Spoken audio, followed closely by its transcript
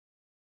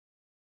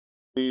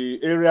The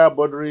area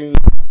bordering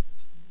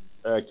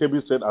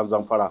Kebbi State and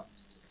Zamfara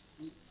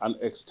and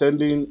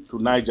extending to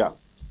Niger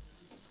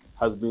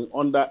has been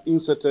under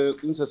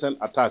incessant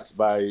attacks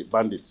by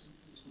bandits.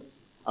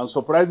 And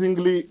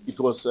surprisingly,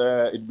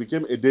 it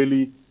became a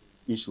daily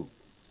issue.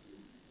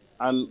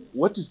 And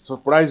what is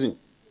surprising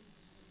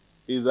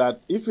is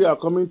that if you are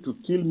coming to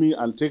kill me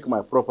and take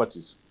my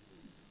properties,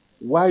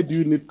 why do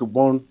you need to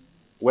burn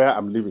where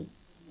I'm living?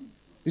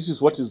 This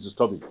is what is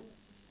disturbing.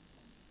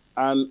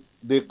 And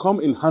they come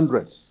in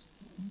hundreds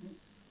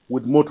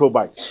with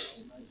motorbikes.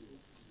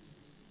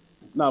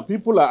 Now,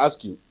 people are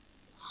asking,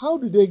 how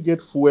do they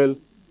get fuel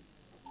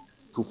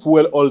to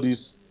fuel all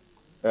these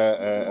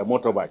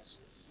motorbikes?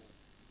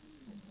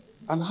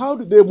 And how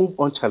do they move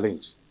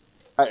unchallenged?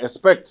 I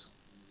expect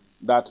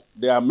that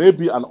there may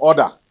be an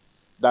order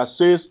that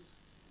says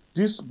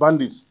these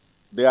bandits,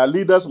 their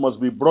leaders must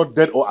be brought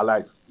dead or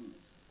alive.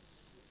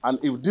 And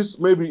if this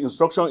maybe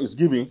instruction is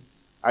given,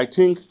 I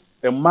think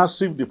a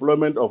massive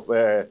deployment of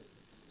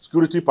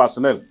security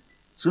personnel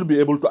should be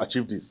able to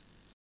achieve this.